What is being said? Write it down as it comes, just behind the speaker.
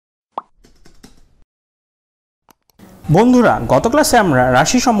বন্ধুরা গত ক্লাসে আমরা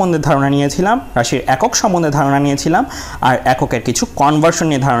রাশি সম্বন্ধে ধারণা নিয়েছিলাম, রাশির একক সম্বন্ধে ধারণা নিয়েছিলাম আর এককের কিছু কনভার্সন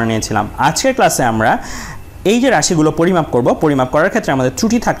নিয়ে ধারণা নিয়েছিলাম। আজকের ক্লাসে আমরা এই যে রাশিগুলো পরিমাপ করব, পরিমাপ করার ক্ষেত্রে আমাদের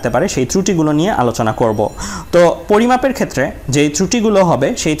ত্রুটি থাকতে পারে, সেই ত্রুটিগুলো নিয়ে আলোচনা করব। তো পরিমাপের ক্ষেত্রে যেই ত্রুটিগুলো হবে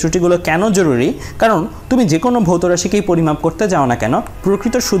সেই ত্রুটিগুলো কেন জরুরি, কারণ তুমি যে কোনো ভৌত রাশিকেই পরিমাপ করতে যাও না কেন,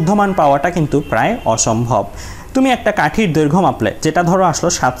 প্রকৃত শুদ্ধমান পাওয়াটা কিন্তু প্রায় অসম্ভব। তুমি একটা কাঠির দৈর্ঘ্য মাপলে, যেটা ধরো আসলো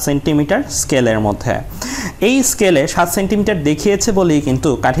 7 সেন্টিমিটার স্কেলের মধ্যে, এই স্কেলে 7 সেন্টিমিটার দেখিয়েছে বলেই কিন্তু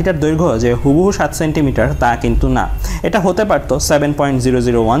কাঠিটার দৈর্ঘ্য যে হুবহু 7 সেন্টিমিটার তা কিন্তু না। এটা হতে পারতো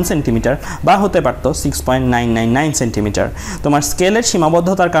 7.001 সেন্টিমিটার বা হতে পারতো 6.999 সেন্টিমিটার। তোমার স্কেলের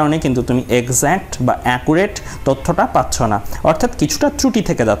সীমাবদ্ধতার কারণে কিন্তু তুমি এক্স্যাক্ট বা অ্যাকুরেট তথ্যটা পাচ্ছ না, অর্থাৎ কিছুটা ত্রুটি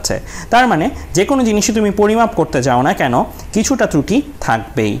থেকে যাচ্ছে। তার মানে যে কোনো জিনিসই তুমি পরিমাপ করতে যাও না কেন, কিছুটা ত্রুটি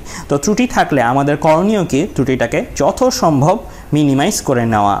থাকবেই। তো ত্রুটি থাকলে আমাদের করণীয় কি, ত্রুটিটাকে যথাসম্ভব মিনিমাইজ করে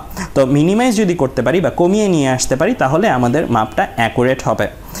নেওয়া। তো মিনিমাইজ যদি করতে পারি বা কমিয়ে নিয়ে আসতে পারি তাহলে আমাদের মাপটা অ্যাকুরেট হবে।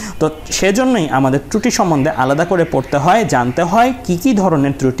 তো সেজন্যই আমাদের ত্রুটি সম্বন্ধে আলাদা করে পড়তে হয়, জানতে হয় কি কি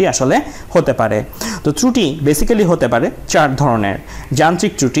ধরনের ত্রুটি আসলে হতে পারে। তো ত্রুটি বেসিক্যালি হতে পারে 4 ধরনের: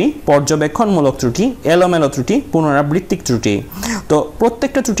 যান্ত্রিক ত্রুটি, পর্যবেক্ষণমূলক ত্রুটি, এলোমেলো ত্রুটি, পুনরাবৃত্তিক ত্রুটি। তো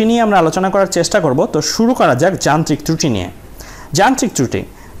প্রত্যেকটা ত্রুটি নিয়ে আমরা আলোচনা করার চেষ্টা করব। তো শুরু করা যাক যান্ত্রিক ত্রুটি নিয়ে।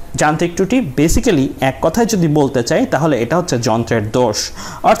 যান্ত্রিক ত্রুটি বেসিক্যালি এক কথায় যদি বলতে চাই তাহলে এটা হচ্ছে যন্ত্রের দোষ।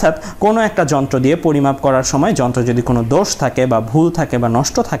 অর্থাৎ কোনো একটা যন্ত্র দিয়ে পরিমাপ করার সময় যন্ত্র যদি কোনো দোষ থাকে বা ভুল থাকে বা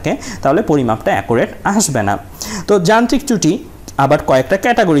নষ্ট থাকে তাহলে পরিমাপটা অ্যাকুরেট আসবে না। তো যান্ত্রিক ত্রুটি আবার কয়েকটা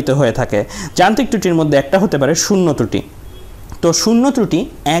ক্যাটাগরিতে হয়ে থাকে। যান্ত্রিক ত্রুটির মধ্যে একটা হতে পারে শূন্য ত্রুটি। তো শূন্য ত্রুটি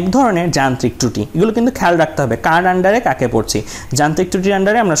এক ধরনের যান্ত্রিক ত্রুটি, এগুলো কিন্তু খেয়াল রাখতে হবে কার আন্ডারে কাকে পড়ছি। যান্ত্রিক ত্রুটির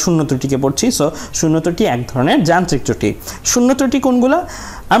আন্ডারে আমরা শূন্য ত্রুটিকে পড়ছি। সো শূন্য ত্রুটি এক ধরনের যান্ত্রিক ত্রুটি। শূন্য ত্রুটি কোনগুলো?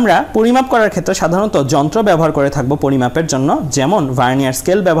 আমরা পরিমাপ করার ক্ষেত্রে সাধারণত যন্ত্র ব্যবহার করে থাকবো পরিমাপের জন্য, যেমন ভার্নিয়ার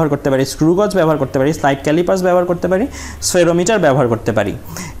স্কেল ব্যবহার করতে পারি, স্ক্রু গজ ব্যবহার করতে পারি, স্লাইড ক্যালিপার্স ব্যবহার করতে পারি, স্ফেরোমিটার ব্যবহার করতে পারি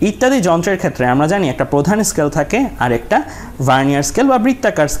ইত্যাদি। যন্ত্রের ক্ষেত্রে আমরা জানি একটা প্রধান স্কেল থাকে আর একটা ভার্নিয়ার স্কেল বা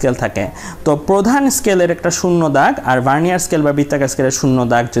বৃত্তাকার স্কেল থাকে। তো প্রধান স্কেলের একটা শূন্য দাগ আর ভার্নিয়ার স্কেল বা বৃত্তাকার স্কেলের শূন্য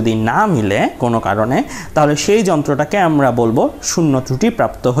দাগ যদি না মিলে কোনো কারণে, তাহলে সেই যন্ত্রটাকে আমরা বলবো শূন্য ত্রুটি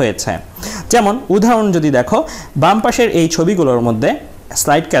প্রাপ্ত হয়েছে। যেমন উদাহরণ যদি দেখো, বাম পাশের এই ছবিগুলোর মধ্যে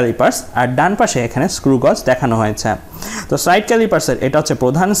স্লাইড ক্যালিপার্স আর ডান পাশে এখানে স্ক্রু গজ দেখানো হয়েছে। তো স্লাইড ক্যালিপার্সের এটা হচ্ছে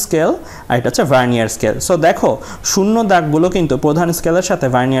প্রধান স্কেল আর এটা হচ্ছে ভার্নিয়ার স্কেল। সো দেখো শূন্য দাগগুলো কিন্তু প্রধান স্কেলের সাথে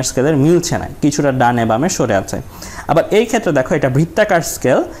ভার্নিয়ার স্কেলের মিলছে না, কিছুটা ডানে বামে সরে আছে। আবার এই ক্ষেত্রে দেখো এটা বৃত্তাকার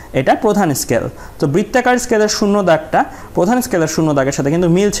স্কেল, এটা প্রধান স্কেল। তো বৃত্তাকার স্কেলের শূন্য দাগটা প্রধান স্কেলের শূন্য দাগের সাথে কিন্তু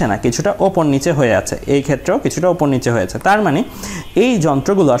মিলছে না, কিছুটা ওপর নিচে হয়ে আছে। এই ক্ষেত্রেও কিছুটা ওপর নিচে হয়েছে। তার মানে এই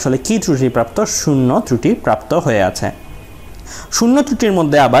যন্ত্রগুলো আসলে কি ত্রুটিপ্রাপ্ত? শূন্য ত্রুটি প্রাপ্ত হয়ে আছে। শূন্য ত্রুটির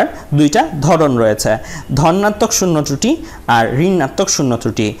মধ্যে আবার দুইটা ধরন রয়েছে, ধনাত্মক শূন্য ত্রুটি আর ঋণাত্মক শূন্য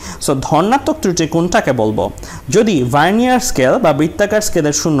ত্রুটি। সো ধনাত্মক ত্রুটি কোনটাকে বলবো? যদি ভার্নিয়ার স্কেল বা বৃত্তাকার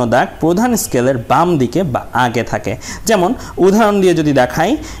স্কেলের শূন্য দাগ প্রধান স্কেলের বাম দিকে বা আগে থাকে। যেমন উদাহরণ দিয়ে যদি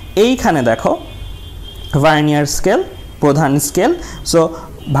দেখাই, এইখানে দেখো ভার্নিয়ার স্কেল, প্রধান স্কেল। সো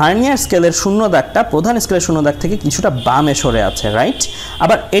ভার্নিয়ার স্কেলের শূন্য দাগটা প্রধান স্কেলের শূন্য দাগ থেকে কিছুটা বামে সরে আছে, রাইট?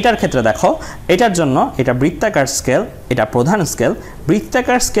 আবার এটার ক্ষেত্রে দেখো, এটার জন্য এটা বৃত্তাকার স্কেল, এটা প্রধান স্কেল।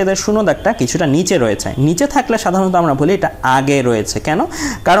 বৃত্তাকার স্কেলের শূন্য দাগটা কিছুটা নিচে রয়েছে। নিচে থাকলে সাধারণত আমরা বলি এটা আগে রয়েছে। কেন?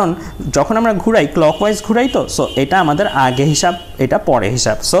 কারণ যখন আমরা ঘুরাই ক্লকওয়াইজ ঘুরাই, তো সো এটা আমাদের আগে হিসাব, এটা পরে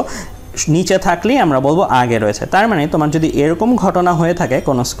হিসাব। সো নিচে থাকলেই আমরা বলবো আগে রয়েছে। তার মানে তোমার যদি এরকম ঘটনা হয়ে থাকে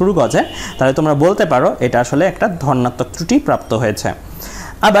কোনো স্ক্রু গজে, তাহলে তোমরা বলতে পারো এটা আসলে একটা ধনাত্মক ত্রুটি প্রাপ্ত হয়েছে।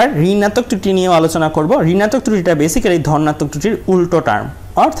 আবার ঋণাত্মক ত্রুটি নিয়েও আলোচনা করব। ঋণাত্মক ত্রুটিটা বেসিক্যালি ধনাত্মক ত্রুটির উল্টো টার্ম।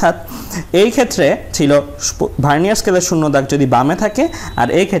 অর্থাৎ এই ক্ষেত্রে ছিল ভার্নিয়ার স্কেলের শূন্য দাগ যদি বামে থাকে, আর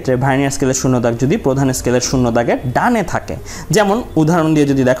এই ক্ষেত্রে ভার্নিয়ার স্কেলের শূন্য দাগ যদি প্রধান স্কেলের শূন্য দাগের ডানে থাকে। যেমন উদাহরণ দিয়ে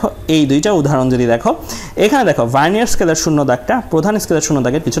যদি দেখো, এই দুইটা উদাহরণ যদি দেখো, এখানে দেখো ভার্নিয়ার স্কেলের শূন্য দাগটা প্রধান স্কেলের শূন্য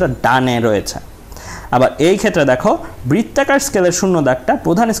দাগের কিছুটা ডানে রয়েছে। আবার এই ক্ষেত্রে দেখো বৃত্তাকার স্কেলের শূন্য দাগটা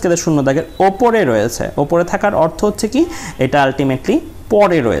প্রধান স্কেলের শূন্য দাগের ওপরে রয়েছে। ওপরে থাকার অর্থ হচ্ছে কি, এটা আলটিমেটলি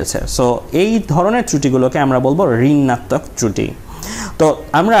পরে রয়েছে। সো এই ধরনের ত্রুটিগুলোকে আমরা বলবো ঋণাত্মক ত্রুটি। তো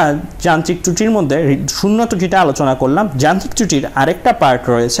আমরা যান্ত্রিক ত্রুটির মধ্যে শূন্য ত্রুটিটা আলোচনা করলাম। যান্ত্রিক ত্রুটির আরেকটা পার্ট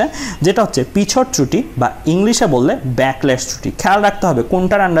রয়েছে যেটা হচ্ছে পিছট ত্রুটি বা ইংলিশে বললে ব্যাকল্যাশ ত্রুটি। খেয়াল রাখতে হবে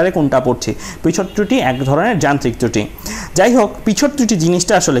কোনটার আন্ডারে কোনটা পড়ছি। পিছট ত্রুটি এক ধরনের যান্ত্রিক ত্রুটি। যাই হোক, পিছট ত্রুটি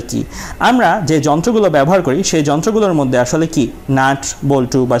জিনিসটা আসলে কি? আমরা যে যন্ত্রগুলো ব্যবহার করি সেই যন্ত্রগুলোর মধ্যে আসলে কি নাট,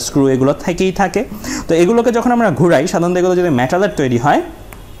 বল্টু বা স্ক্রু এগুলো থেকেই থাকে। তো এগুলোকে যখন আমরা ঘুরাই, সাধারণত এগুলো যদি মেটালের তৈরি হয়,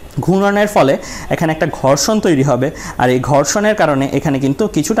 ঘূর্ণনের ফলে এখানে একটা ঘর্ষণ তৈরি হবে, আর এই ঘর্ষণের কারণে এখানে কিন্তু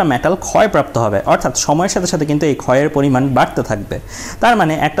কিছুটা মেটাল ক্ষয়প্রাপ্ত হবে, অর্থাৎ সময়ের সাথে সাথে কিন্তু এই ক্ষয়ের পরিমাণ বাড়তে থাকবে। তার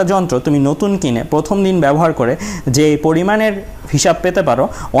মানে একটা যন্ত্র তুমি নতুন কিনে প্রথম দিন ব্যবহার করে যে পরিমাণের হিসাব পেতে পারো,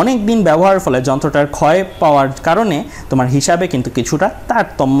 অনেক দিন ব্যবহারের ফলে যন্ত্রটার ক্ষয় পাওয়ার কারণে তোমার হিসাবে কিন্তু কিছুটা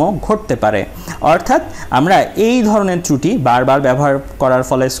তারতম্য ঘটতে পারে। অর্থাৎ আমরা এই ধরনের ত্রুটি বারবার ব্যবহার করার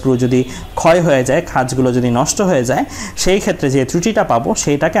ফলে স্ক্রু যদি ক্ষয় হয়ে যায়, খাঁজগুলো যদি নষ্ট হয়ে যায়, সেই ক্ষেত্রে যে ত্রুটিটা পাবো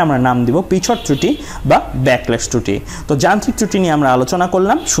সেইটাকে আমরা নাম দিব পিছট ত্রুটি বা ব্যাকলেস ত্রুটি। তো যান্ত্রিক ত্রুটি নিয়ে আমরা আলোচনা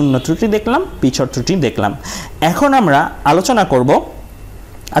করলাম, শূন্য ত্রুটি দেখলাম, পিছট ত্রুটি দেখলাম। এখন আমরা আলোচনা করব,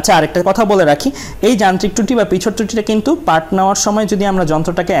 আচ্ছা আরেকটা কথা বলে রাখি, এই যান্ত্রিক ত্রুটি বা পিছট ত্রুটিটা কিন্তু পার্ট নেওয়ার সময় যদি আমরা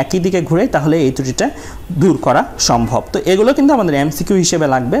যন্ত্রটাকে একই দিকে ঘুরাই তাহলে এই ত্রুটিটা দূর করা সম্ভব। তো এগুলো কিন্তু আমাদের এমসিকিউ হিসেবে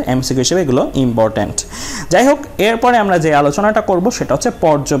লাগবে, এমসিকিউ হিসেবে এগুলো ইম্পর্ট্যান্ট। যাই হোক, এরপরে আমরা যে আলোচনাটা করব সেটা হচ্ছে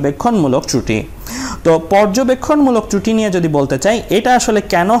পর্যবেক্ষণমূলক ত্রুটি। তো পর্যবেক্ষণমূলক ত্রুটি নিয়ে যদি বলতে চাই, এটা আসলে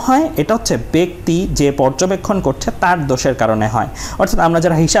কেন হয়? এটা হচ্ছে ব্যক্তি যে পর্যবেক্ষণ করছে তার দোষের কারণে হয়। অর্থাৎ আমরা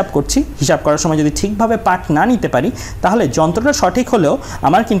যারা হিসাব করছি, হিসাব করার সময় যদি ঠিকভাবে পাঠ না নিতে পারি তাহলে যন্ত্রটা সঠিক হলেও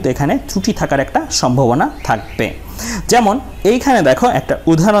আমার কিন্তু এখানে ত্রুটি থাকার একটা সম্ভাবনা থাকবে। যেমন এইখানে দেখো একটা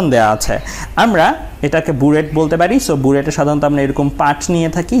উদাহরণ দেওয়া আছে, আমরা এটাকে বুরেট বলতে পারি। সো বুরেটে সাধারণত আমরা এরকম পাঠ নিয়ে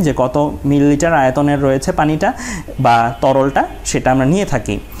থাকি যে কত মিলিলিটার আয়তনের রয়েছে পানিটা বা তরলটা, সেটা আমরা নিয়ে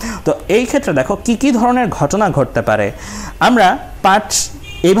থাকি। তো এই ক্ষেত্রে দেখো কি কি ধরনের ঘটনা ঘটতে পারে। আমরা পাঠ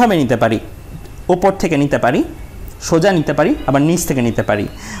এইভাবে নিতে পারি, ওপর থেকে নিতে পারি, সোজা নিতে পারি, আবার নিচ থেকে নিতে পারি।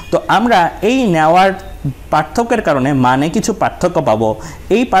 তো আমরা এই নেওয়ার পার্থক্যের কারণে মানে কিছু পার্থক্য পাবো।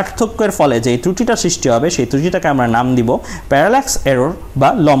 এই পার্থক্যের ফলে যে ত্রুটিটা সৃষ্টি হবে সেই ত্রুটিটাকে আমরা নাম দিব প্যারাল্যাক্স এরর বা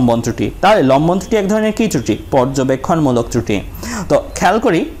লম্বন ত্রুটি। তাহলে লম্বন ত্রুটি এক ধরনের কী ত্রুটি? পর্যবেক্ষণমূলক ত্রুটি। তো খেয়াল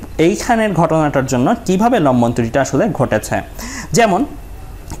করি এইখানের ঘটনাটার জন্য কিভাবে লম্বন ত্রুটিটা আসলে ঘটেছে। যেমন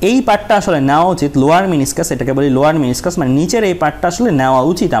এই পার্টটা আসলে নেওয়া উচিত লোয়ার মিনিসকাস, এটাকে বলি লোয়ার মিনিসকাস, মানে নিচের এই পার্টটা আসলে নেওয়া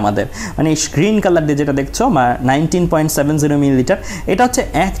উচিত আমাদের। মানে এই গ্রিন কালার দিয়ে যেটা দেখছো বা 19.70 মিলিলিটার, এটা হচ্ছে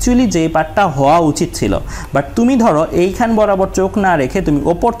অ্যাকচুয়ালি যে পার্টটা হওয়া উচিত ছিল। বাট তুমি ধরো এইখান বরাবর চোখ না রেখে তুমি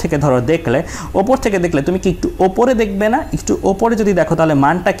ওপর থেকে ধরো দেখলে, ওপর থেকে দেখলে তুমি কি একটু ওপরে দেখবে না? একটু ওপরে যদি দেখো তাহলে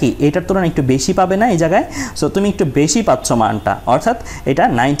মানটা কি এটার তুলনায় একটু বেশি পাবে না এই জায়গায়? সো তুমি একটু বেশি পাচ্ছ মানটা, অর্থাৎ এটা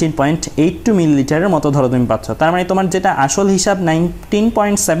 19.82 মিলিলিটারের মতো ধরো তুমি পাচ্ছ। তার মানে তোমার যেটা আসল হিসাব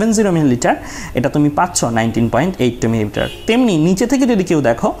 19.70 মিলিলিটার, এটা তুমি পাচ্ছ 19.82 মিলিলিটার। তেমনি নিচে থেকে যদি কেউ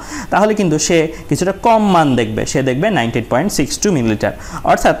দেখো তাহলে কিন্তু সে কিছুটা কম মান দেখবে, সে দেখবে 19.62 মিলিলিটার।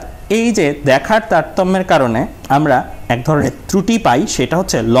 অর্থাৎ এই যে দেখার তারতম্যের কারণে আমরা এক ধরনের ত্রুটি পাই, সেটা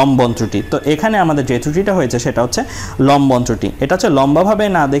হচ্ছে লম্বন ত্রুটি। তো এখানে আমাদের যে ত্রুটিটা হয়েছে সেটা হচ্ছে লম্বন ত্রুটি। এটা হচ্ছে লম্বাভাবে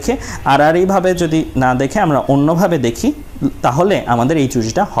না দেখে আড়াআড়িভাবে যদি না দেখে আমরা অন্যভাবে দেখি তাহলে আমাদের এই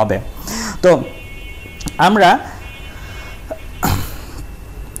ত্রুটিটা হবে। তো আমরা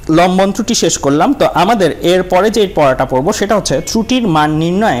লম্বন ত্রুটি শেষ করলাম। তো আমাদের এরপরে যে পড়াটা পড়বো সেটা হচ্ছে ত্রুটির মান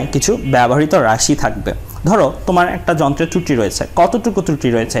নির্ণয়ে কিছু ব্যবহৃত রাশি থাকবে। ধরো তোমার একটা যন্ত্রের ত্রুটি রয়েছে, কতটুকু ত্রুটি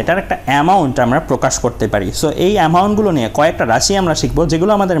রয়েছে এটার একটা অ্যামাউন্ট আমরা প্রকাশ করতে পারি। সো এই অ্যামাউন্টগুলো নিয়ে কয়েকটা রাশি আমরা শিখবো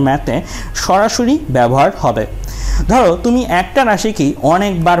যেগুলো আমাদের ম্যাথে সরাসরি ব্যবহার হবে। ধরো তুমি একটা রাশিকে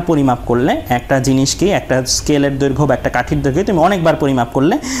অনেকবার পরিমাপ করলে, একটা জিনিসকে, একটা স্কেলের দৈর্ঘ্য বা একটা কাঠির দৈর্ঘ্য তুমি অনেকবার পরিমাপ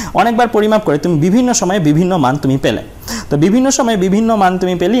করলে, অনেকবার পরিমাপ করে তুমি বিভিন্ন সময়ে বিভিন্ন মান তুমি পেলে। তো বিভিন্ন সময়ে বিভিন্ন মান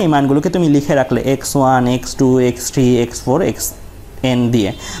তুমি পেলে, এই মানগুলোকে তুমি লিখে রাখলে x1, x2, x3, x4, xn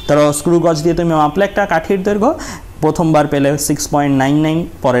দিয়ে। ধরো স্ক্রু গজ দিয়ে তুমি মাপলে একটা কাঠির দৈর্ঘ্য, প্রথমবার পেলে 6.99,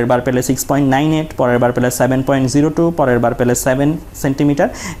 পরের বার পেলে 6.98, পরের বার পেলে 7.02, পরের বার পেলে 7 সেন্টিমিটার।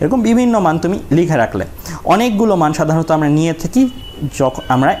 এরকম বিভিন্ন মান তুমি লিখে রাখলে। অনেকগুলো মান সাধারণত আমরা নিয়ে থাকি যখন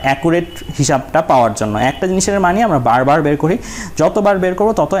আমরা অ্যাকুরেট হিসাবটা পাওয়ার জন্য। একটা জিনিসের মানই আমরা বারবার বের করি, যতবার বের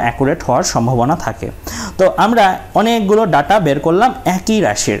করবো তত অ্যাকুরেট হওয়ার সম্ভাবনা থাকে। তো আমরা অনেকগুলো ডাটা বের করলাম একই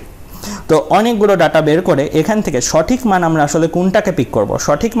রাশির। তো অনেকগুলো ডাটা বের করে এখান থেকে সঠিক মান আমরা আসলে কোনটাকে পিক করব?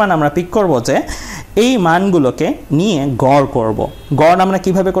 সঠিক মান আমরা পিক করব যে এই মানগুলোকে নিয়ে গড় করব। গড় আমরা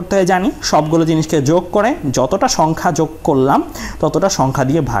কিভাবে করতে হয় জানি, সবগুলো জিনিসকে যোগ করে যতটা সংখ্যা যোগ করলাম ততটা সংখ্যা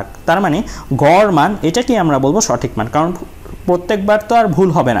দিয়ে ভাগ। তার মানে গড় মান এটাকে আমরা বলবো সঠিক মান। কারণ প্রত্যেকবার তো আর ভুল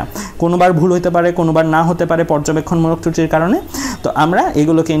হবে না, কোনোবার ভুল হতে পারে, কোনোবার না হতে পারে পর্যবেক্ষণমূলক ত্রুটির কারণে। তো আমরা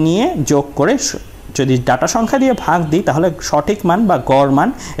এগুলোকে নিয়ে যোগ করে যদি ডাটা সংখ্যা দিয়ে ভাগ দিই তাহলে সঠিক মান বা গড় মান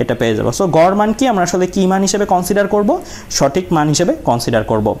এটা পেয়ে যাবো। সো গড় মান কি আমরা আসলে কী মান হিসেবে কনসিডার করব? সঠিক মান হিসেবে কনসিডার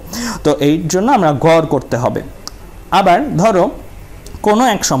করব। তো এই জন্য আমরা গড় করতে হবে। আবার ধরো কোনো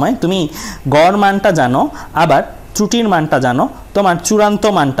এক সময় তুমি গড় মানটা জানো, আবার ত্রুটির মানটা জানো, তোমার চূড়ান্ত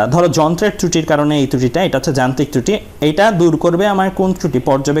মানটা, ধরো যন্ত্রের ত্রুটির কারণে এই ত্রুটিটা, এটা হচ্ছে যান্ত্রিক ত্রুটি, এটা দূর করবে আমার কোন ত্রুটি,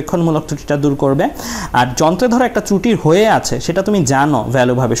 পর্যবেক্ষণমূলক ত্রুটিটা দূর করবে। আর যন্ত্রে ধরো একটা ত্রুটি হয়ে আছে, সেটা তুমি জানো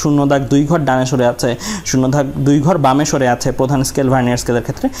ভ্যালুভাবে, 0.2 ঘর ডানে সরে আছে, 0.2 ঘর বামে সরে আছে প্রধান স্কেল ভার্নিয়ার স্কেলের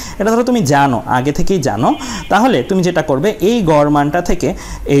ক্ষেত্রে, এটা ধরো তুমি জানো, আগে থেকেই জানো, তাহলে তুমি যেটা করবে এই গড় মানটা থেকে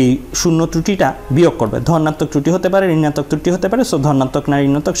এই শূন্য ত্রুটিটা বিয়োগ করবে। ধনাত্মক ত্রুটি হতে পারে, ঋণাত্মক ত্রুটি হতে পারে, সো ধনাত্মক না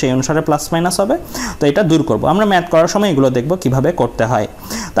ঋণাত্মক সেই অনুসারে প্লাস মাইনাস হবে। তো এটা দূর করব, আমরা ম্যাথ করার সময় এগুলো দেখব কিভাবে করতে হয়।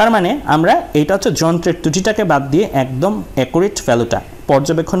 তার মানে আমরা এইটা হচ্ছে যন্ত্রের ত্রুটিটাকে বাদ দিয়ে একদম অ্যাকুরেট ভ্যালুটা,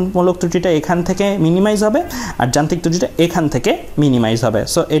 পর্যবেক্ষণমূলক ত্রুটিটা এখান থেকে মিনিমাইজ হবে আর যান্ত্রিক ত্রুটিটা এখান থেকে মিনিমাইজ হবে।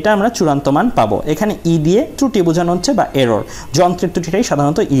 সো এটা আমরা চূড়ান্ত মান পাবো। এখানে ই দিয়ে ত্রুটি বোঝানো হচ্ছে বা এরর, যন্ত্রের ত্রুটিটাই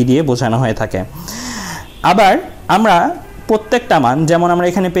সাধারণত ই দিয়ে বোঝানো হয়ে থাকে। আবার আমরা প্রত্যেকটা মান, যেমন আমরা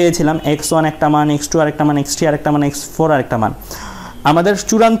এখানে পেয়েছিলাম x1 একটা মান, x2 আরেকটা মান, x3 আরেকটা মান, x4 আরেকটা মান, আমাদের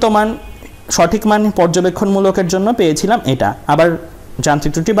চূড়ান্ত মান সঠিক মান পর্যবেক্ষণমূলকের জন্য পেয়েছিলাম এটা, আবার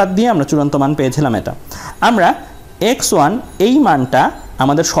যান্ত্রিক ত্রুটি বাদ দিয়ে আমরা চূড়ান্ত মান পেয়েছিলাম এটা। আমরা x1 এই মানটা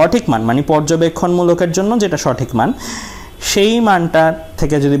আমাদের সঠিক মান, মানে পর্যবেক্ষণমূলকের জন্য যেটা সঠিক মান, সেই মানটা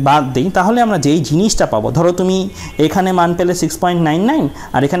থেকে যদি বাদ দিই তাহলে আমরা যেই জিনিসটা পাবো, ধরো তুমি এখানে মান পেলে 6.99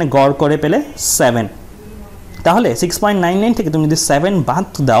 আর এখানে গড় করে পেলে 7, তাহলে 6.99 থেকে তুমি যদি 7 বাদ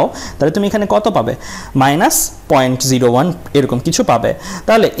দাও তাহলে তুমি এখানে কত পাবে, -0.01 এরকম কিছু পাবে।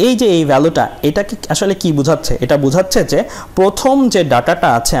 তাহলে এই যে এই ভ্যালুটা, এটা কি আসলে কি বোঝাচ্ছে? এটা বোঝাচ্ছে যে প্রথম যে ডাটাটা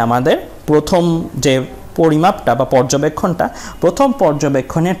আছে আমাদের, প্রথম যে পরিমাপটা বা পর্যবেক্ষণটা, প্রথম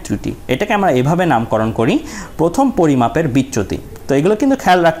পর্যবেক্ষণের ত্রুটি, এটাকে আমরা এভাবে নামকরণ করি প্রথম পরিমাপের বিচ্যুতি। তো এগুলো কিন্তু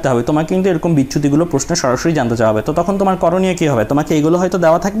খেয়াল রাখতে হবে, তোমাকে কিন্তু এরকম বিচ্যুতিগুলো প্রশ্নে সরাসরি জানতে চাওয়া হবে। তো তখন তোমার করণীয় কী হবে, তোমাকে এগুলো হয়তো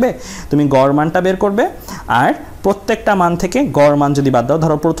দেওয়া থাকবে, তুমি গড় মানটা বের করবে, আর প্রত্যেকটা মান থেকে গড় মান যদি বাদ দাও,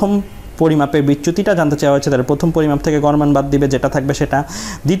 ধরো প্রথম পরিমাপের বিচ্যুতিটা জানতে চাওয়া হয়েছে, তাহলে প্রথম পরিমাপ থেকে গড় মান বাদ দিবে, যেটা থাকবে সেটা।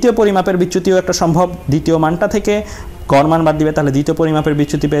 দ্বিতীয় পরিমাপের বিচ্যুতিও একটা সম্ভব, দ্বিতীয় মানটা থেকে গড় মান বাদ দিবে, তাহলে দ্বিতীয় পরিমাপের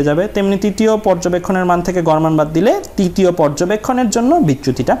বিচ্যুতি পেয়ে যাবে। তেমনি তৃতীয় পর্যবেক্ষণের মান থেকে গড় মান বাদ দিলে তৃতীয় পর্যবেক্ষণের জন্য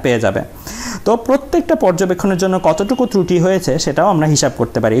বিচ্যুতিটা পেয়ে যাবে। তো প্রত্যেকটা পর্যবেক্ষণের জন্য কতটুকু ত্রুটি হয়েছে সেটাও আমরা হিসাব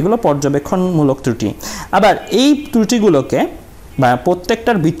করতে পারি, এগুলো পর্যবেক্ষণমূলক ত্রুটি। আবার এই ত্রুটিগুলোকে বা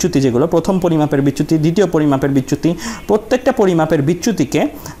প্রত্যেকটার বিচ্যুতি, যেগুলো প্রথম পরিমাপের বিচ্যুতি, দ্বিতীয় পরিমাপের বিচ্যুতি, প্রত্যেকটা পরিমাপের বিচ্যুতিকে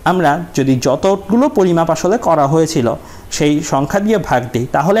আমরা যদি যতগুলো পরিমাপ আসলে করা হয়েছিল সেই সংখ্যা দিয়ে ভাগ দিই,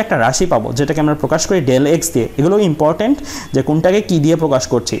 তাহলে একটা রাশি পাবো, যেটাকে আমরা প্রকাশ করি ডেল এক্স দিয়ে। এগুলো ইম্পর্টেন্ট যে কোনটাকে কি দিয়ে প্রকাশ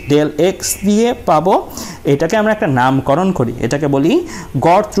করছি, ডেল এক্স দিয়ে পাবো। এটাকে আমরা একটা নামকরণ করি, এটাকে বলি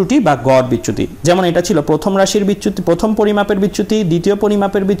গড় ত্রুটি বা গড় বিচ্যুতি। যেমন এটা ছিল প্রথম রাশির বিচ্যুতি, প্রথম পরিমাপের বিচ্যুতি, দ্বিতীয়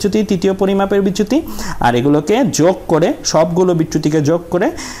পরিমাপের বিচ্যুতি, তৃতীয় পরিমাপের বিচ্যুতি, আর এগুলোকে যোগ করে, সবগুলো বিচ্যুতিকে যোগ করে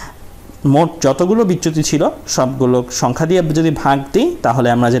মোট যতগুলো বিচ্যুতি ছিল সবগুলো সংখ্যা দিয়ে যদি ভাগ দিই, তাহলে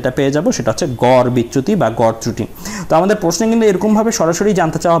আমরা যেটা পেয়ে যাব সেটা হচ্ছে গড় বিচ্যুতি বা গড় ত্রুটি। তো আমাদের প্রশ্নে কিন্তু এরকমভাবে সরাসরি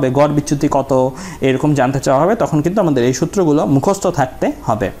জানতে চাওয়া হবে গড় বিচ্যুতি কত, এরকম জানতে চাওয়া হবে, তখন কিন্তু আমাদের এই সূত্রগুলো মুখস্থ থাকতে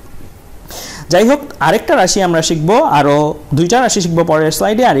হবে। যাই হোক, আরেকটা রাশি আমরা শিখবো, আরও দুইটা রাশি শিখবো পরের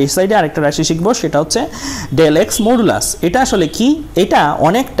স্লাইডে, আর এই স্লাইডে আরেকটা রাশি শিখবো, সেটা হচ্ছে ডেল এক্স মডুলাস। এটা আসলে কি, এটা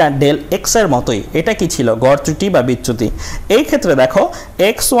অনেকটা ডেল এক্স এর মতোই। এটা কি ছিল, গড় ত্রুটি বা বিচ্যুতি। এই ক্ষেত্রে দেখো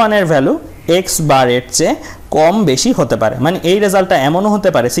x1 এর ভ্যালু এক্স বারের চেয়ে কম বেশি হতে পারে, মানে এই রেজাল্টটা এমনও হতে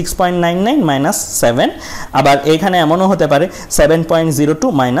পারে 6.99 - 7, আবার এইখানে এমনও হতে পারে 7.02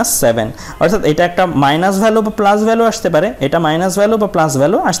 - 7, অর্থাৎ এটা একটা মাইনাস ভ্যালু বা প্লাস ভ্যালু আসতে পারে, এটা মাইনাস ভ্যালু বা প্লাস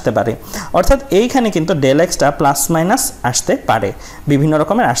ভ্যালু আসতে পারে। অর্থাৎ এইখানে কিন্তু ডেল এক্সটা প্লাস মাইনাস আসতে পারে, বিভিন্ন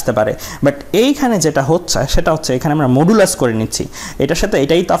রকমের আসতে পারে। বাট এইখানে যেটা হচ্ছে সেটা হচ্ছে এখানে আমরা মডুলাস করে নিচ্ছি, এটার সাথে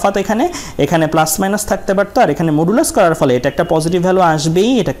এটাই তফাৎ। এখানে প্লাস মাইনাস থাকতে পারতো, আর এখানে মডুলাস করার ফলে এটা একটা পজিটিভ ভ্যালু আসবেই,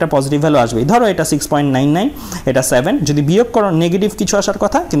 এটা একটা পজিটিভ ভ্যালু আসবেই। ধরো এটা 6.99, এটা 7, যদি বিয়োগ করো নেগেটিভ কিছু আসার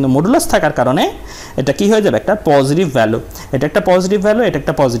কথা, কিন্তু মডুলাস থাকার কারণে এটা কি হয়ে যাবে, একটা পজিটিভ ভ্যালু। এটা একটা পজিটিভ ভ্যালু, এটা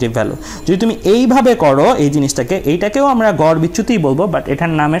একটা পজিটিভ ভ্যালু। যদি তুমি এইভাবে করো এই জিনিসটাকে, এইটাকেও আমরা গড় বিচ্যুতিই বলবো, বাট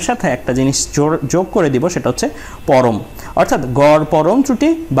এটার নামের সাথে একটা জিনিস যোগ করে দিব, সেটা হচ্ছে পরম, অর্থাৎ গড় পরম ত্রুটি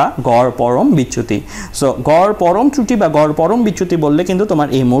বা গড় পরম বিচ্যুতি। সো গড় পরম ত্রুটি বা গড় পরম বিচ্যুতি বললে কিন্তু তোমার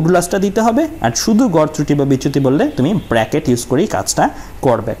এই মডুলাসটা দিতে হবে, আর শুধু গড় ত্রুটি বা বিচ্যুতি বললে তুমি ব্র্যাকেট ইউজ করেই কাজটা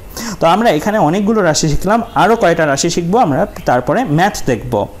করবে। তো আমরা এখানে অনেকগুলো রাশি শিখলাম, আরও কয়টা রাশি শিখবো আমরা, তারপরে ম্যাথ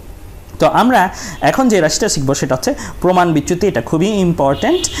দেখব। তো আমরা এখন যে রাশিটা শিখবো সেটা হচ্ছে প্রমাণ বিচ্যুতি। এটা খুবই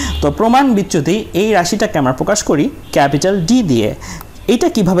ইম্পর্ট্যান্ট। তো প্রমাণ বিচ্যুতি, এই রাশিটাকে আমরা প্রকাশ করি ক্যাপিটাল ডি দিয়ে। এটা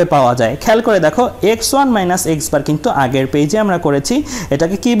কিভাবে পাওয়া যায় খেয়াল করে দেখো x1 - x বার কিন্তু আগের পেজে আমরা করেছি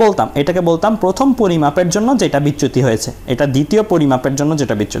এটাকে কি বলতাম এটাকে বলতাম প্রথম পরিমাপের জন্য যেটা বিচ্যুতি হয়েছে এটা দ্বিতীয় পরিমাপের জন্য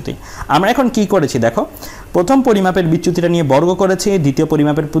যেটা বিচ্যুতি আমরা এখন কি করেছি দেখো প্রথম পরিমাপের বিচ্যুতিটা নিয়ে বর্গ করেছি দ্বিতীয়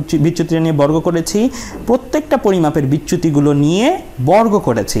পরিমাপের বিচ্যুতিটা নিয়ে বর্গ করেছি প্রত্যেকটা পরিমাপের বিচ্যুতিগুলো নিয়ে বর্গ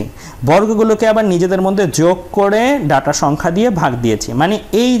করেছি বর্গগুলোকে আবার নিজেদের মধ্যে যোগ করে ডাটা সংখ্যা দিয়ে ভাগ দিয়েছি মানে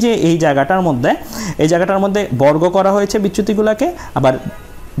এই যে এই জায়গাটার মধ্যে বর্গ করা হয়েছে বিচ্যুতিগুলোকে আবার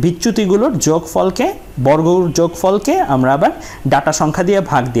বিচ্যুতিগুলোর যোগফলকে বর্গর যোগফলকে আমরা আবার ডাটা সংখ্যা দিয়ে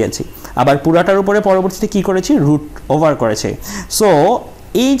ভাগ দিয়েছি আবার পুরাটার উপরে পরবর্তীতে কি করেছি রুট ওভার করেছি সো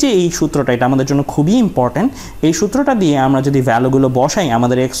এই যে এই সূত্রটা এটা আমাদের জন্য খুবই ইম্পর্টেন্ট এই সূত্রটা দিয়ে আমরা যদি ভ্যালুগুলো বসাই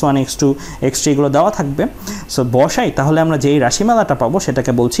আমাদের x1 x2 x3 এগুলো দেওয়া থাকবে সো বসাই তাহলে আমরা যেই রাশিমালাটা পাবো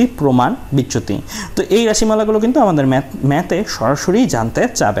সেটাকে বলছি প্রমাণ বিচ্যুতি তো এই রাশিমালাগুলো কিন্তু আমাদের ম্যাথে সরাসরি জানতে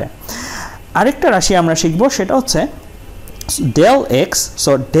চাবে আরেকটা রাশি আমরা শিখবো সেটা হচ্ছে del x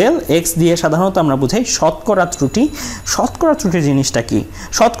so del x দিয়ে সাধারণত আমরা বুঝাই শতকরা ত্রুটি জিনিসটা কি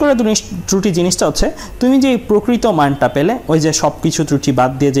শতকরা ত্রুটি জিনিসটা হচ্ছে তুমি যে প্রকৃত মানটা পেলে ওই যে সব কিছু ত্রুটি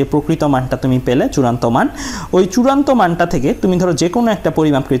বাদ দিয়ে যে প্রকৃত মানটা তুমি পেলে চূড়ান্ত মান ওই চূড়ান্ত মানটা থেকে তুমি ধরো যে কোনো একটা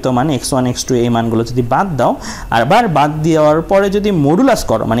পরিমাপকৃত মান x1 x2 এই মানগুলো যদি বাদ দাও আর বাদ দেওয়ার পরে যদি মডুলাস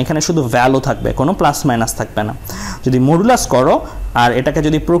করো মানে এখানে শুধু ভ্যালু থাকবে কোনো প্লাস মাইনাস থাকবে না যদি মডুলাস করো আর এটাকে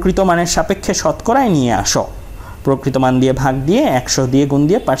যদি প্রকৃত মানের সাপেক্ষে শতকরায় নিয়ে আসো প্রকৃত মান দিয়ে ভাগ দিয়ে 100 দিয়ে গুণ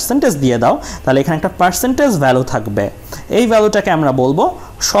দিয়ে পার্সেন্টেজ দিয়ে দাও তাহলে এখানে একটা পার্সেন্টেজ ভ্যালু থাকবে এই ভ্যালুটাকে আমরা বলবো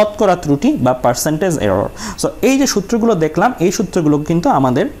শতকরা ত্রুটি বা পার্সেন্টেজ এরর সো এই যে সূত্রগুলো দেখলাম এই সূত্রগুলো কিন্তু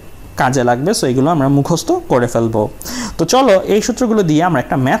আমাদের কাজে লাগবে সো এগুলো আমরা মুখস্থ করে ফেলবো তো চলো এই সূত্রগুলো দিয়ে আমরা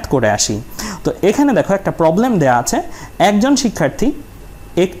একটা ম্যাথ করে আসি তো এখানে দেখো একটা প্রবলেম দেয়া আছে একজন শিক্ষার্থী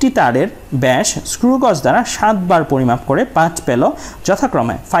একটি তারের ব্যাস স্ক্রুগজ দ্বারা 7 বার পরিমাপ করে 5 পেল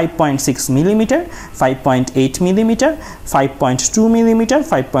যথাক্রমে 5.6 millimetre 5.8 millimetre 5.2 millimetre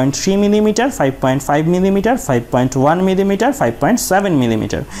 5.3 millimetre 5.5 millimetre 5.1 millimetre 5.7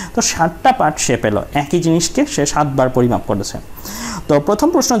 millimetre তো 7টা পার্ট সে পেল একই জিনিসকে সে 7 বার পরিমাপ করেছে তো প্রথম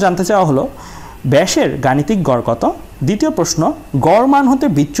প্রশ্ন জানতে চাওয়া হলো ব্যাসের গাণিতিক গড় কত দ্বিতীয় প্রশ্ন গড় মান হতে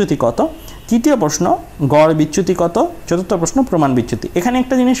বিচ্যুতি কত তৃতীয় প্রশ্ন গড় বিচ্যুতি কত চতুর্থ প্রশ্ন প্রমাণ বিচ্যুতি এখানে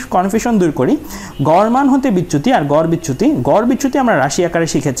একটা জিনিস কনফিউশন দূর করি গড় মান হতে বিচ্যুতি আর গড় বিচ্যুতি আমরা রাশি আকারে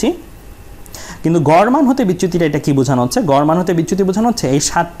শিখেছি কিন্তু গড় মান হতে বিচ্যুতিটা এটা কি বোঝানো হচ্ছে গড় মান হতে বিচ্যুতি বোঝানো হচ্ছে এই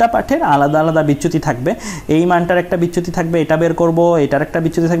 7টা পাঠের আলাদা আলাদা বিচ্যুতি থাকবে এই মানটার একটা বিচ্যুতি থাকবে এটা বের করব এটার একটা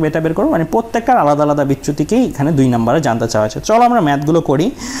বিচ্যুতি থাকবে এটা বের করব মানে প্রত্যেকটার আলাদা আলাদা বিচ্যুতিকেই এখানে 2 নম্বরে জানতে চাওয়া হয়েছে চলো আমরা ম্যাথগুলো করি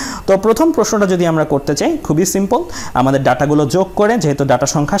তো প্রথম প্রশ্নটা যদি আমরা করতে চাই খুবই সিম্পল আমাদের ডাটাগুলো যোগ করে যেহেতু ডাটা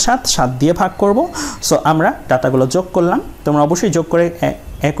সংখ্যা 7 দিয়ে ভাগ করব সো আমরা ডাটাগুলো যোগ করলাম তোমরা অবশ্যই যোগ করে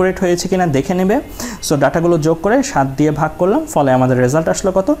অ্যাকুরেট হয়েছে কিনা দেখে নেবে সো ডাটাগুলো যোগ করে 7 দিয়ে ভাগ করলাম ফলে আমাদের রেজাল্ট আসলো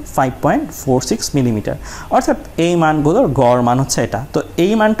কত 5.46 মিলিমিটার অর্থাৎ এই মানগুলোর গড় মান হচ্ছে এটা তো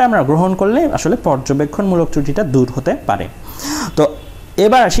এই মানটা আমরা গ্রহণ করলে আসলে পর্যবেক্ষণমূলক ত্রুটিটা দূর হতে পারে তো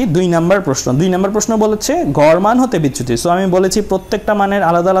এবার আসি 2 নম্বর প্রশ্ন বলেছে গড় মান হতে বিচ্যুতি সো আমি বলেছি প্রত্যেকটা মানের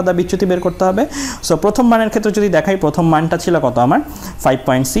আলাদা আলাদা বিচ্যুতি বের করতে হবে সো প্রথম মানের ক্ষেত্রে যদি দেখাই প্রথম মানটা ছিল কত আমার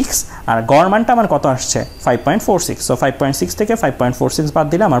 5.6 আর গড় মানটা আমার কত আসছে 5.46 সো 5.6 থেকে 5.46 বাদ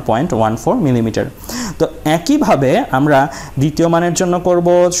দিলে আমার 0.14 মিলিমিটার তো একইভাবে আমরা দ্বিতীয় মানের জন্য করব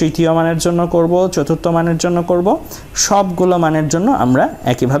তৃতীয় মানের জন্য করব চতুর্থ মানের জন্য করব সবগুলো মানের জন্য আমরা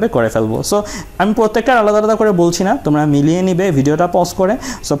একইভাবে করে ফেলবো সো আমি প্রত্যেকটা আলাদা আলাদা করে বলছি না তোমরা মিলিয়ে নিবে ভিডিওটা পজ করে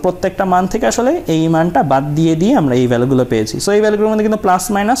সো প্রত্যেকটা মান থেকে আসলে এই মানটা বাদ দিয়ে আমরা এই ভ্যালুগুলো পেয়েছি সো এই ভ্যালুগুলোর মধ্যে কিন্তু প্লাস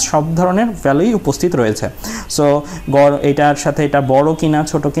মাইনাস সব ধরনের ভ্যালুই উপস্থিত রয়েছে সো গড় এটার সাথে এটা বড় কিনা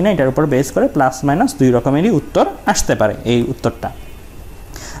ছোট কিনা এটার উপর বেস করে প্লাস মাইনাস 2 রকমেরই উত্তর আসতে পারে এই উত্তরটা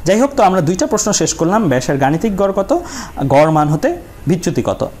যাই হোক তো আমরা 2টা প্রশ্ন শেষ করলাম ব্যাসের গাণিতিক গড় কত গড় মান হতে বিচ্যুতি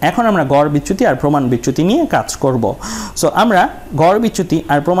কত এখন আমরা গড় বিচ্যুতি আর প্রমাণ বিচ্যুতি নিয়ে কাজ করব সো আমরা গড় বিচ্যুতি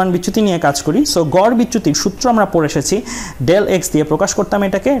আর প্রমাণ বিচ্যুতি নিয়ে কাজ করি সো গড় বিচ্যুতির সূত্র আমরা পড়ে এসেছি del x দিয়ে প্রকাশ করতাম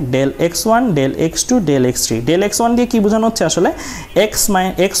এটাকে del x1 del x2 del x3 del x1 দিয়ে কি বোঝানো হচ্ছে আসলে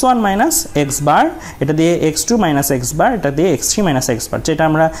x1 মাইনাস x বার এটা দিয়ে x2 মাইনাস x বার এটা দিয়ে x3 মাইনাস x বার যেটা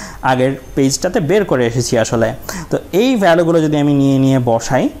আমরা আগের পেজটাতে বের করে এসেছি আসলে তো এই ভ্যালুগুলো যদি আমি নিয়ে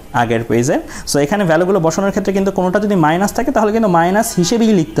বসাই আগের পেজে সো এখানে ভ্যালুগুলো বসানোর ক্ষেত্রে কিন্তু কোনোটা যদি মাইনাস থাকে তাহলে কিন্তু মাইনাস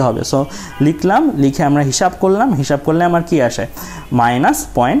হিসেবেই লিখতে হবে সো লিখলাম লিখে আমরা হিসাব করলে আমার কি আসে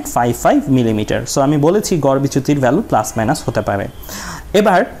 -0.55 মিলিমিটার সো আমি বলেছি গড় বিচ্যুতির ভ্যালু প্লাস মাইনাস হতে পারে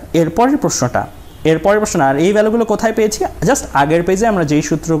এবার এরপরের প্রশ্নটা আর এই ভ্যালুগুলো কোথায় পেয়েছি জাস্ট আগের পেজে আমরা যেই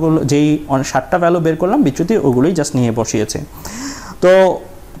সূত্রগুলো যেই 7টা ভ্যালু বের করলাম বিচ্যুতি ওগুলোই জাস্ট নিয়ে বসিয়েছি তো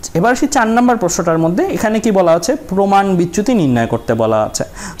এবার সেই 4 নম্বর প্রশ্নটার মধ্যে এখানে কি বলা আছে প্রমাণ বিচ্যুতি নির্ণয় করতে বলা আছে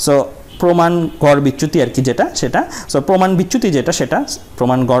সো প্রমাণ গড় বিচ্যুতি আর কি যেটা সেটা সো প্রমাণ বিচ্যুতি যেটা সেটা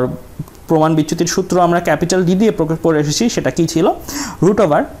প্রমাণ বিচ্যুতির সূত্র আমরা ক্যাপিটাল ডি দিয়ে প্রকাশ করে এসেছি, সেটা কি ছিল √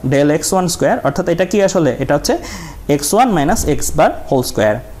 del x1 স্কোয়ার, অর্থাৎ এটা কি আসলে এটা হচ্ছে x1 - x বার হোল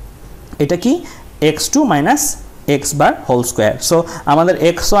স্কোয়ার, এটা কি x2 - x বার হোল স্কোয়ার। সো আমাদের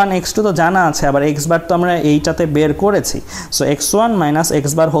x1 x2 তো জানা আছে, আবার x বার তো আমরা এইটাতে বের করেছি। সো x1 - x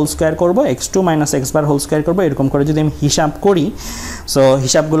বার হোল স্কোয়ার করব, x2 - x বার হোল স্কোয়ার করব, এরকম করে যদি আমি হিসাব করি, সো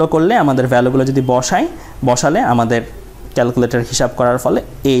হিসাবগুলো করলে আমাদের ভ্যালুগুলো যদি বসালে আমাদের ক্যালকুলেটর হিসাব করার ফলে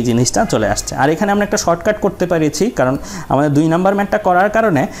এই জিনিসটা চলে আসছে। আর এখানে আমরা একটা শর্টকাট করতে পেরেছি, কারণ আমাদের 2 নাম্বার ম্যাথটা করার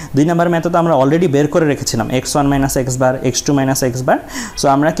কারণে 2 নাম্বার ম্যাথে তো আমরা অলরেডি বের করে রেখেছিলাম x1 - x বার, x2 - x বার। সো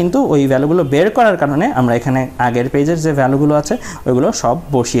আমরা কিন্তু ওই ভ্যালুগুলো বের করার কারণে আমরা এখানে আগের পেজের যে ভ্যালুগুলো আছে ওইগুলো সব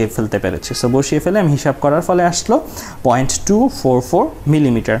বসিয়ে ফেলতে পেরেছি। সো বসিয়ে ফেলে আমি হিসাব করার ফলে আসলো 0.244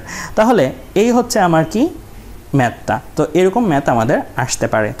 মিলিমিটার। তাহলে এই হচ্ছে আমার কি ম্যাথটা। তো এরকম ম্যাথ আমাদের আসতে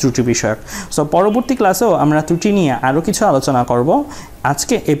পারে ত্রুটি বিষয়ক। সো পরবর্তী ক্লাসেও আমরা ত্রুটি নিয়ে আরও কিছু আলোচনা করব।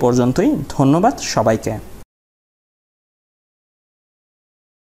 আজকে এই পর্যন্তই, ধন্যবাদ সবাইকে।